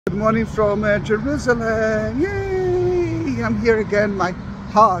Good morning from Jerusalem. Yay! I'm here again. My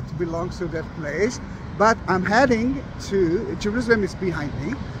heart belongs to that place. But I'm heading to, Jerusalem is behind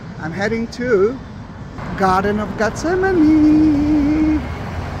me. I'm heading to Garden of Gethsemane.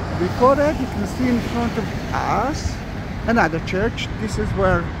 Before that, you can see in front of us another church. This is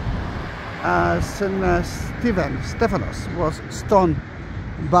where St. Stephanos was stoned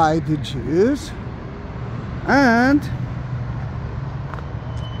by the Jews. And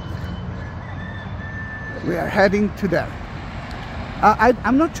we are heading to there.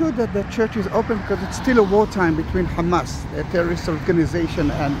 I'm not sure that the church is open because it's still a wartime between Hamas, a terrorist organization,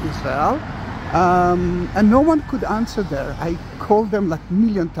 and Israel. And no one could answer there. I called them like a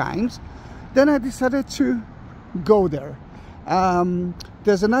million times. Then I decided to go there.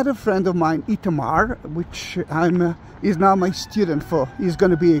 There's another friend of mine, Itamar, which is now my student for. He's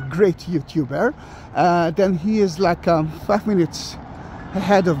going to be a great YouTuber. Then he is like 5 minutes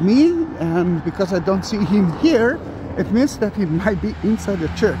ahead of me, and because I don't see him here, it means that he might be inside the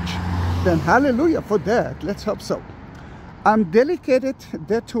church. Then hallelujah for that. Let's hope so. I'm dedicated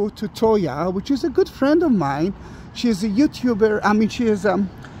that to Toya, which is a good friend of mine. She's a YouTuber. I mean,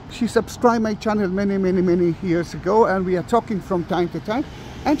 she subscribed my channel many years ago, and we are talking from time to time.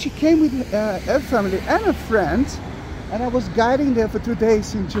 And she came with her family and her friends, and I was guiding them for 2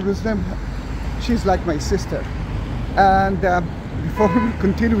 days in Jerusalem. She's like my sister. And before we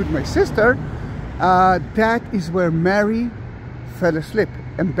continue with my sister, that is where Mary fell asleep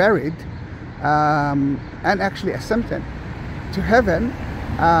and buried, and actually ascended to heaven.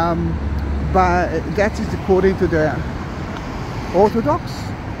 But that is according to the Orthodox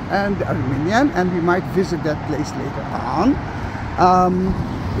and the Armenian, and we might visit that place later on.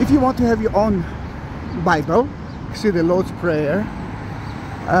 If you want to have your own Bible, see the Lord's Prayer.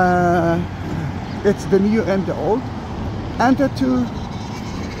 It's the new and the old. Enter to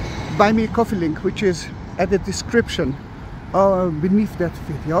buy me a coffee link, which is at the description beneath that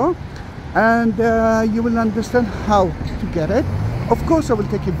video, and you will understand how to get it. Of course, I will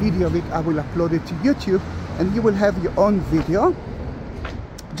take a video of it. I will upload it to YouTube, and you will have your own video,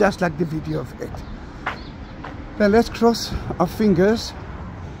 just like the video of it. Then let's cross our fingers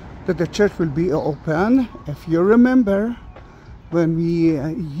that the church will be open. If you remember, when we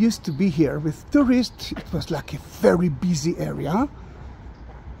used to be here with tourists, it was like a very busy area.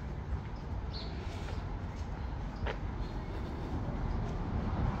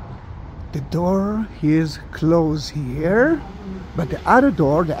 The door is closed here, but the other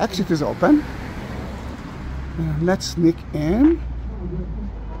door, the exit, is open. Let's sneak in.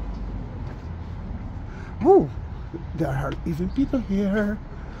 Oh, there are even people here.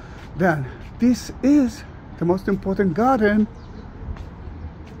 Then this is the most important garden.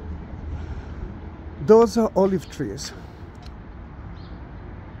 Those are olive trees,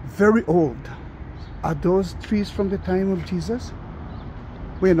 very old. Are those trees from the time of Jesus?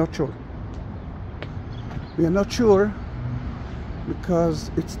 We are not sure. We are not sure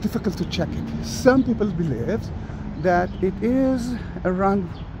because it's difficult to check it. Some people believe that it is around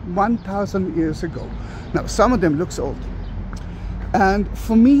 1,000 years ago. Now, some of them looks old, and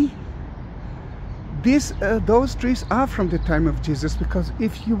for me, those trees are from the time of Jesus, because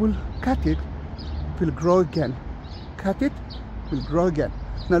if you will cut it, it will grow again. Cut it, it will grow again.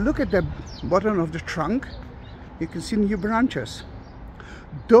 Now look at the bottom of the trunk. You can see new branches.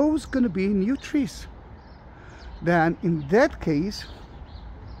 Those gonna be new trees. Then in that case,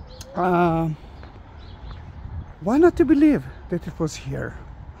 why not to believe that it was here?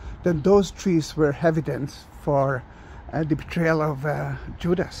 Then those trees were evidence for the betrayal of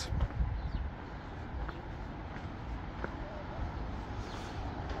Judas.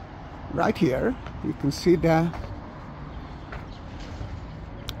 Right here, you can see the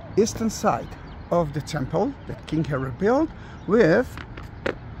eastern side of the temple that King Herod built with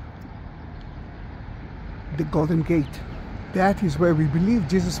the Golden Gate. That is where we believe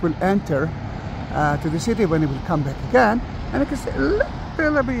Jesus will enter to the city when he will come back again. And you can see a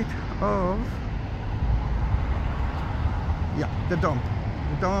little bit of, the dome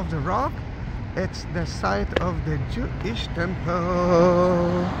of the rock. It's the site of the Jewish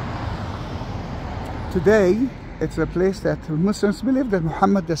temple. Today, it's a place that Muslims believe that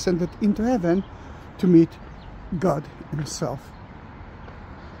Muhammad descended into heaven to meet God himself.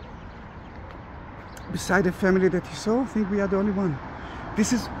 Beside the family that he saw, I think we are the only one.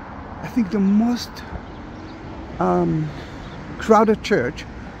 This is, I think, the most crowded church,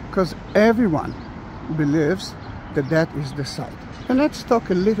 because everyone believes that that is the site. And let's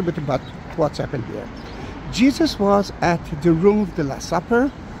talk a little bit about what's happened here. Jesus was at the room of the Last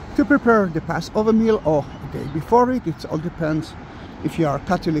Supper to prepare the Passover meal, or the day before it. It all depends if you are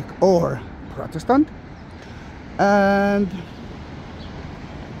Catholic or Protestant. And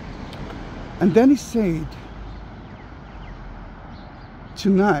then he said,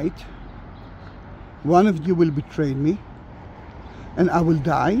 tonight one of you will betray me, and I will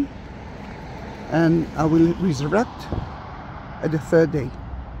die, and I will resurrect at the third day.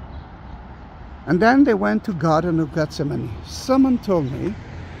 And then they went to Garden of Gethsemane. Someone told me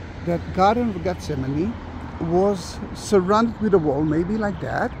that Garden of Gethsemane was surrounded with a wall, maybe like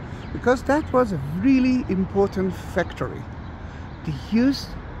that, because that was a really important factory. They used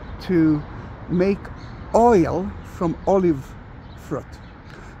to make oil from olive fruit.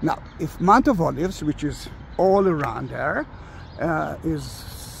 Now, if Mount of Olives, which is all around there,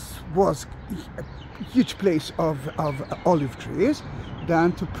 was a huge place of olive trees,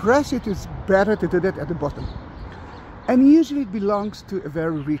 then to press it is better to do that at the bottom. And usually it belongs to a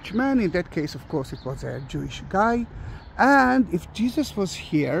very rich man. In that case, of course, it was a Jewish guy. And if Jesus was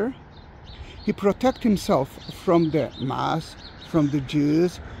here, he protected himself from the mass, from the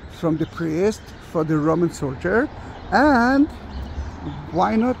Jews, from the priest, from the Roman soldier. And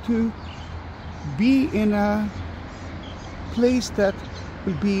why not to be in a place that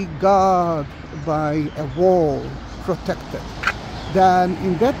will be guarded by a wall, protected? Then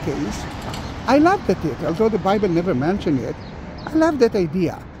in that case, I love that it, although the Bible never mentioned it, I love that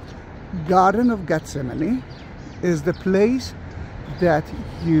idea. Garden of Gethsemane is the place that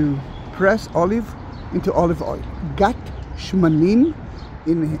you press olive into olive oil. Gat Shmanim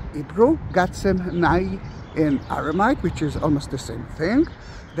in Hebrew, Gethsemane in Aramaic, which is almost the same thing.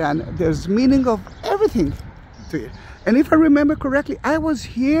 Then there's meaning of everything to it. And if I remember correctly, I was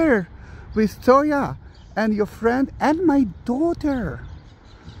here with Toya and your friend and my daughter.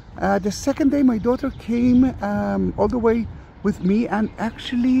 The second day my daughter came all the way with me and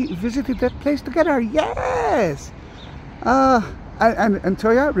actually visited that place together. Yes! And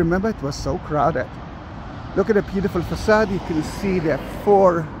Toya, remember, it was so crowded. Look at the beautiful facade. You can see the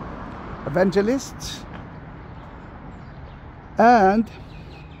 4 evangelists. And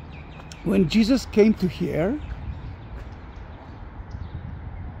when Jesus came to here,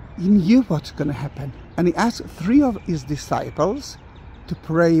 he knew what's going to happen. And he asked 3 of his disciples to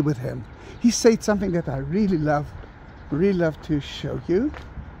pray with him. He said something that I really love to show you.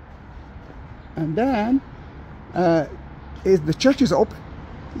 And then the church is open.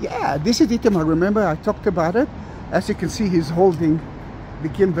 Yeah, this is Itamar. Remember, I talked about it. As you can see, he's holding the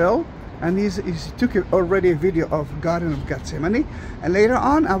gimbal, and he took already a video of Garden of Gethsemane. And later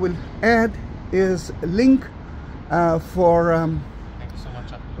on, I will add his link for thank you so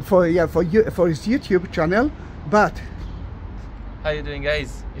much. for his YouTube channel. But how you doing,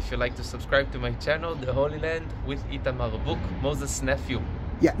 guys? If you like to subscribe to my channel, The Holy Land with Itamar, book, Moses' nephew.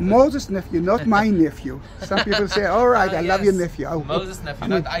 Yeah, Moses' nephew, not my nephew. Some people say, all right, I love your nephew. Moses' nephew,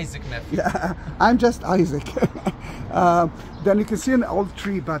 not Isaac nephew. Yeah, I'm just Isaac. Then you can see an old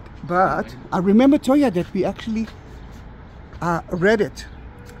tree, but I remember, Toya, that we actually read it.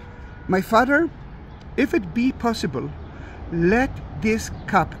 My Father, if it be possible, let this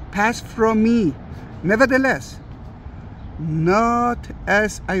cup pass from me. Nevertheless, not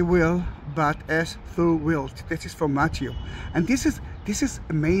as I will, but as thou wilt. This is from Matthew. And this is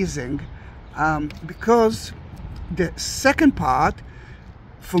amazing because the second part,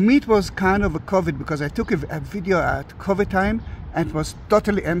 for me, it was kind of a COVID, because I took a video at COVID time and it was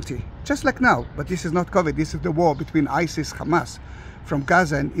totally empty, just like now. But this is not COVID. This is the war between ISIS, Hamas, from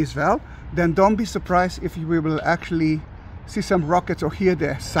Gaza and Israel. Then don't be surprised if we will actually see some rockets or hear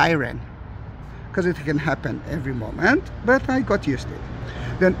the siren, because it can happen every moment. But I got used to it.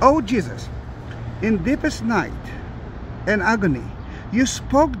 Then, oh Jesus, in deepest night and agony, you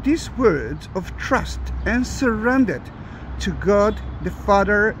spoke these words of trust and surrendered to God the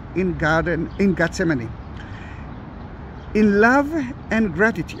Father in Gethsemane. In love and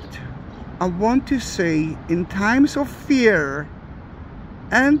gratitude, I want to say, in times of fear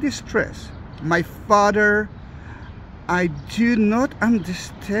and distress, my Father, I do not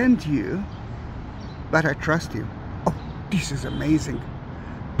understand you, but I trust you. Oh, this is amazing.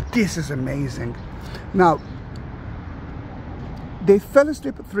 This is amazing. Now, they fell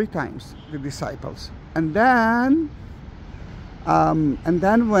asleep 3 times, the disciples, and then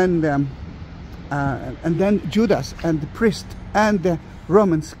Judas and the priest and the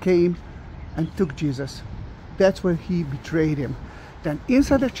Romans came and took Jesus. That's where he betrayed him. Then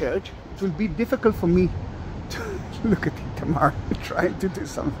inside the church, it will be difficult for me to look at Itamar trying to do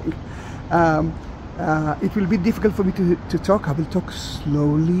something. It will be difficult for me to talk. I will talk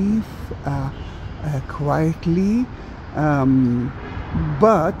slowly, quietly.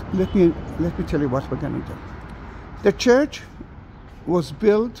 But let me tell you what we're going to do. The church was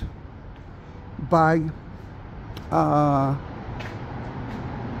built by I'm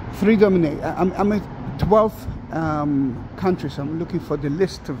at 12 countries. I'm looking for the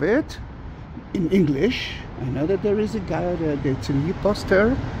list of it in English. I know that there is a guy there, it's a new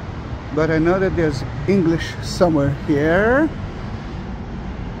poster, but I know that there's English somewhere here.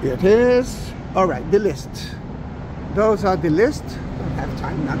 Here it is. All right, the list. Those are the list. Don't have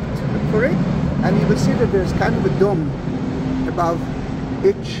time now to look for it. And you will see that there's kind of a dome above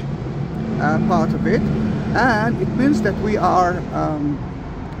each part of it, and it means that we are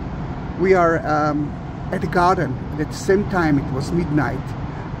at the garden. At the same time, it was midnight.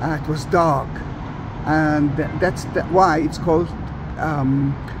 It was dark, and that's why it's called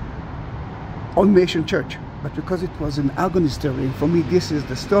All Nation Church. But because it was an Agony story, and for me this is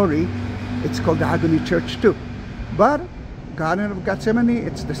the story, it's called the Agony Church too. But Garden of Gethsemane,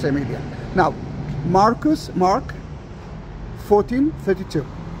 it's the same idea. Now, Mark 14:32.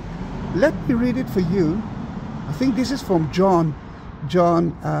 Let me read it for you. I think this is from John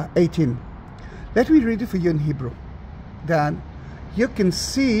 18. Let me read it for you in Hebrew. Then you can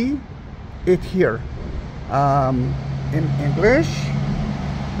see it here in English,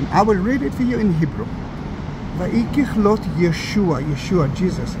 and I will read it for you in Hebrew. ויקח ישוע,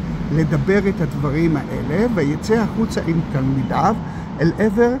 Jesus, לדבר את הדברים האלה, ויצא החוצה עם תלמידיו אל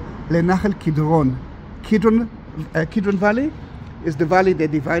עבר לנחל קדרון. Kidron Valley is the valley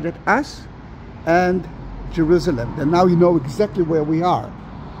that divided us and Jerusalem. And now you know exactly where we are.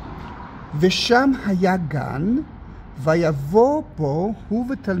 ושם היה גן, ויבוא בו הוא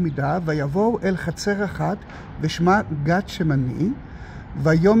ותלמידיו, ויבואו אל חצר אחת, ושמה גתשמני,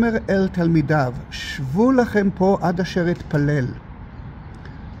 ויאמר אל תלמידיו, שבו לכם פה עד אשר אתפלל.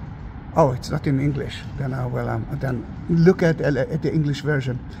 Oh, it's not in English. Then then look at the English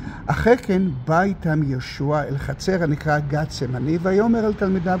version. אחרי כן בא איתם ישוע אל חצר הנקרא גתסמני, ויאמר אל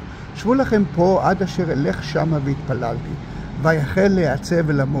תלמידיו, שבו לכם פה עד אשר אלך שמה והתפללתי. ויחל להיעצב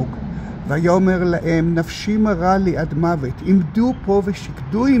ולמוג. ויאמר להם, נפשי מרה לי עד מוות, עמדו פה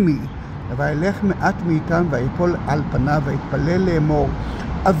ושקדו עמי. וילך מעט מאיתם ויפול על פניו ויתפלל לאמור,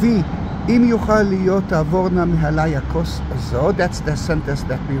 אבי, אם יוכל להיות תעבורנה מעלי הכוס הזו. That's the sentence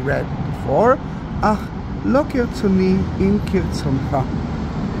that we read before. אך לא כרצוני אם כרצונך.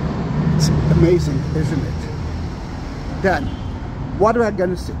 It's amazing, isn't it? Then, what we're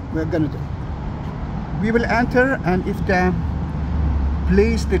going to do? We will enter, and if the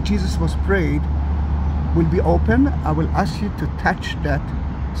place that Jesus was prayed will be open, I will ask you to touch that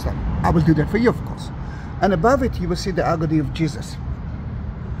stone. I will do that for you, of course. And above it, you will see the agony of Jesus.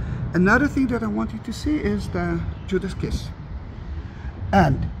 Another thing that I want you to see is the Judas kiss.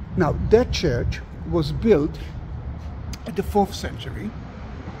 And now that church was built at the 4th century,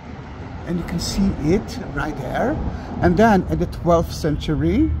 and you can see it right there. And then at the 12th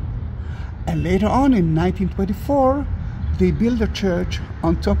century, and later on in 1924, they built a church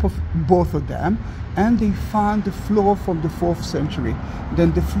on top of both of them, and they found the floor from the 4th century.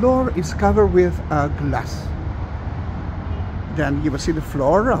 Then the floor is covered with glass. Then you will see the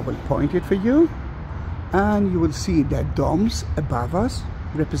floor. I will point it for you, and you will see the domes above us,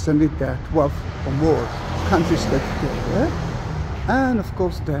 representing the 12 or more countries that are there. And of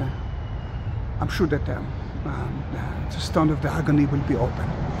course, I'm sure that the stone of the agony will be open.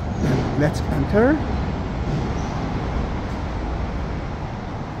 Then let's enter.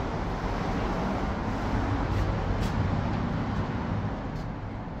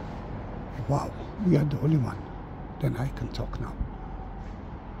 Wow, we are the only one. Then I can talk now.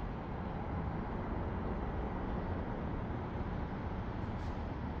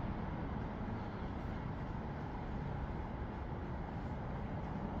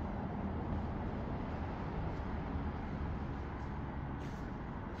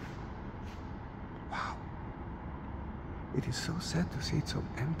 Wow. It is so sad to see it so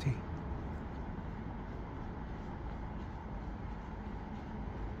empty.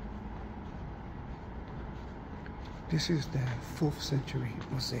 This is the 4th century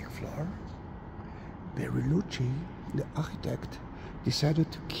mosaic floor. Barluzzi, the architect,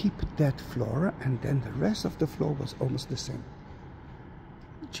 decided to keep that floor, and then the rest of the floor was almost the same.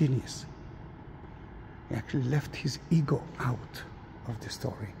 Genius. He actually left his ego out of the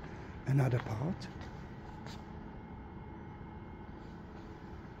story. Another part.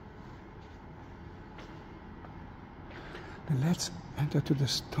 Then let's enter to the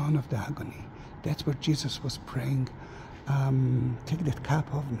stone of the agony. That's where Jesus was praying, take that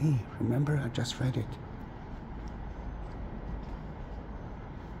cup off me. Remember, I just read it.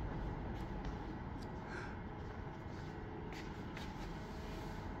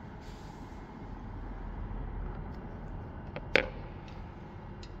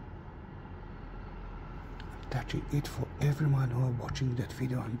 touching it for everyone who are watching that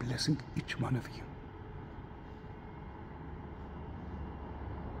video and blessing each one of you.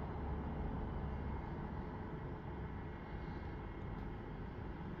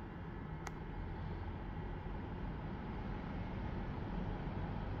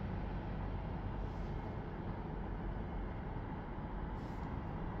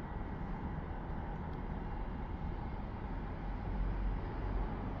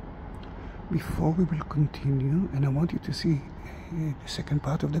 Before we will continue, and I want you to see the second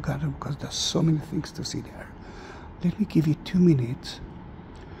part of the garden because there's so many things to see there. Let me give you 2 minutes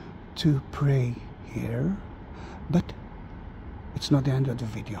to pray here, but it's not the end of the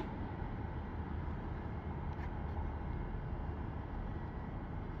video.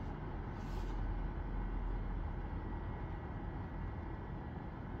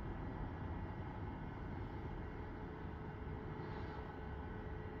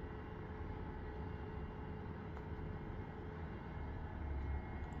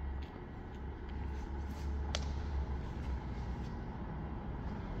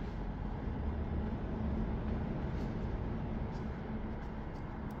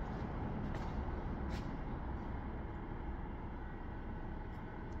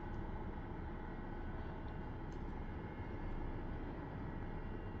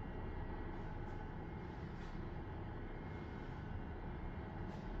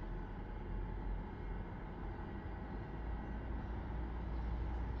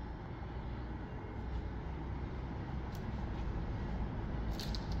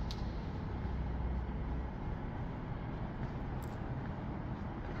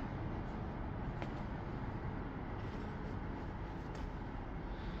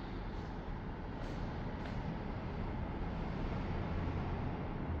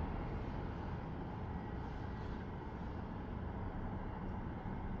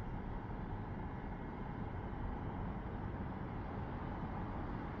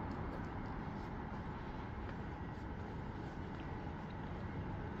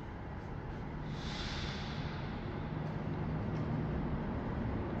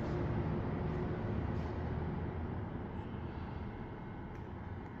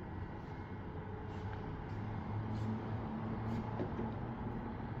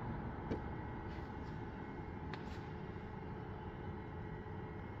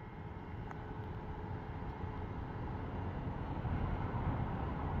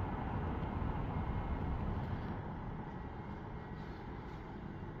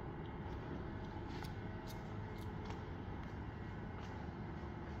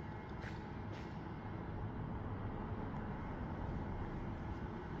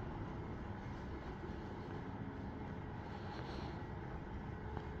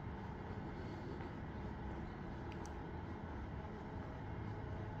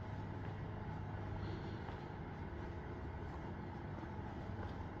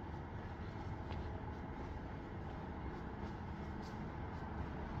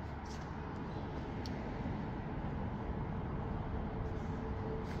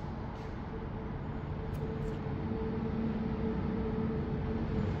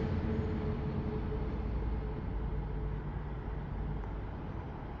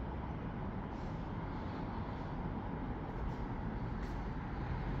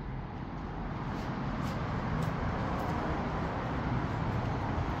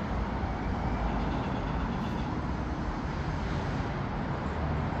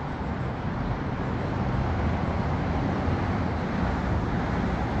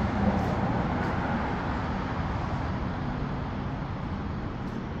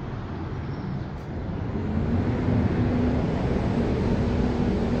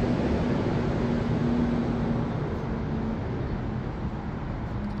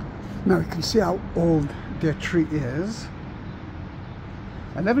 Now you can see how old their tree is.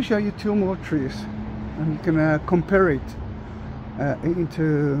 And let me show you 2 more trees, and you can compare it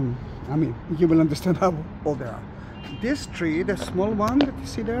you will understand how old they are. This tree, the small one that you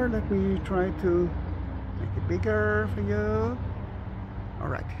see there, let me try to make it bigger for you.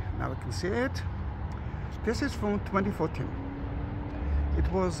 Alright, now we can see it. This is from 2014. It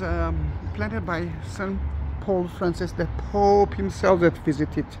was planted by St. Paul Francis, the Pope himself, that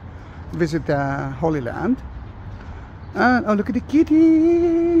visit the Holy Land. And oh, look at the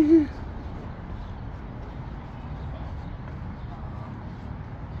kitty!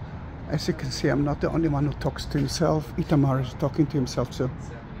 As you can see, I'm not the only one who talks to himself. Itamar is talking to himself too.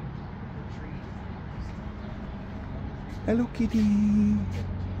 Hello, kitty.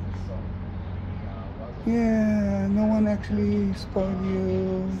 Yeah, no one actually spoil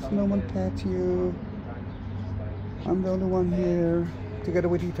you. No one pet you. I'm the only one here, together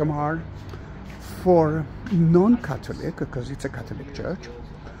with Itamar. for non-Catholic, because it's a Catholic church,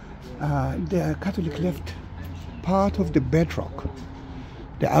 the Catholic left part of the bedrock,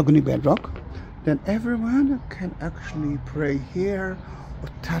 the Agony bedrock. Then everyone can actually pray here or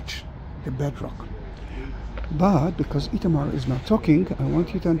touch the bedrock. But because Itamar is not talking, I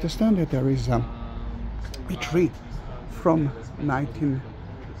want you to understand that there is a tree from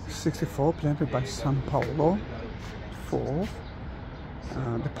 1964 planted by San Paolo IV,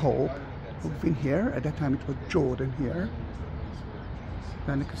 the Pope, who've been here. At that time it was Jordan here.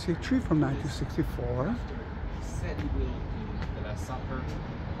 Then you can see a tree from 1964. Said he will in the Last Supper,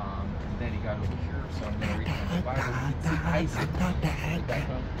 and then he got over here, so I'm going to read from the Bible. Isaac.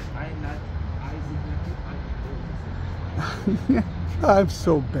 I'm not Isaac. I'm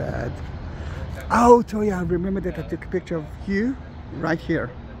so bad. Oh, Toya, I remember that I took a picture of you right here,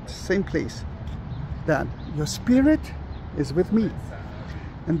 same place. That your spirit is with me,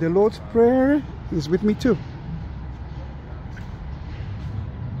 and the Lord's Prayer is with me too.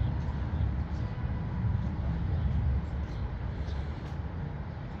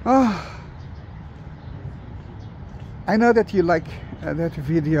 Oh, I know that you like that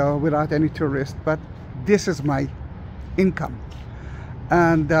video without any tourist, but this is my income.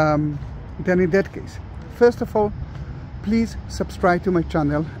 And then in that case, first of all, please subscribe to my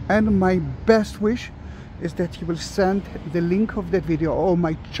channel, and my best wish is that you will send the link of that video or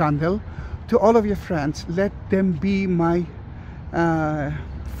my channel to all of your friends. Let them be my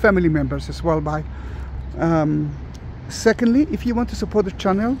family members as well. Secondly, if you want to support the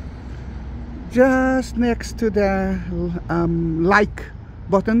channel, just next to the like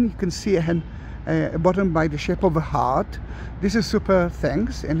button, you can see a button by the shape of a heart. This is super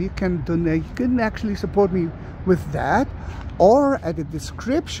thanks, and you can donate. You can actually support me with that, or at the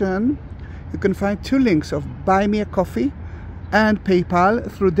description you can find two links of Buy Me a Coffee and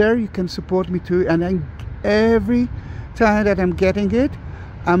PayPal. Through there you can support me too, and then every time that I'm getting it,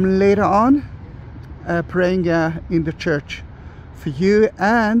 I'm later on praying in the church for you,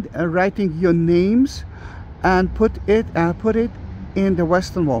 and writing your names and put it in the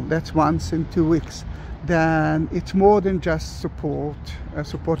Western Wall. That's once in 2 weeks. Then it's more than just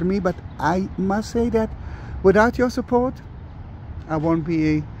supporting me, but I must say that without your support I won't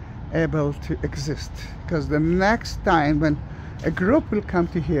be able to exist, because the next time when a group will come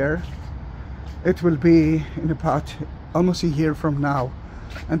to here, it will be in about almost a year from now,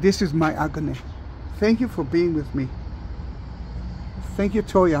 and this is my agony. Thank you for being with me. Thank you,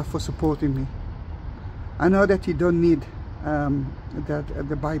 Toya, for supporting me. I know that you don't need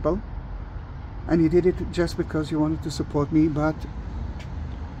the Bible, and you did it just because you wanted to support me, but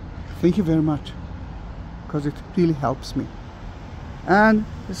thank you very much, because it really helps me. And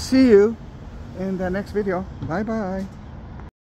see you in the next video. Bye bye.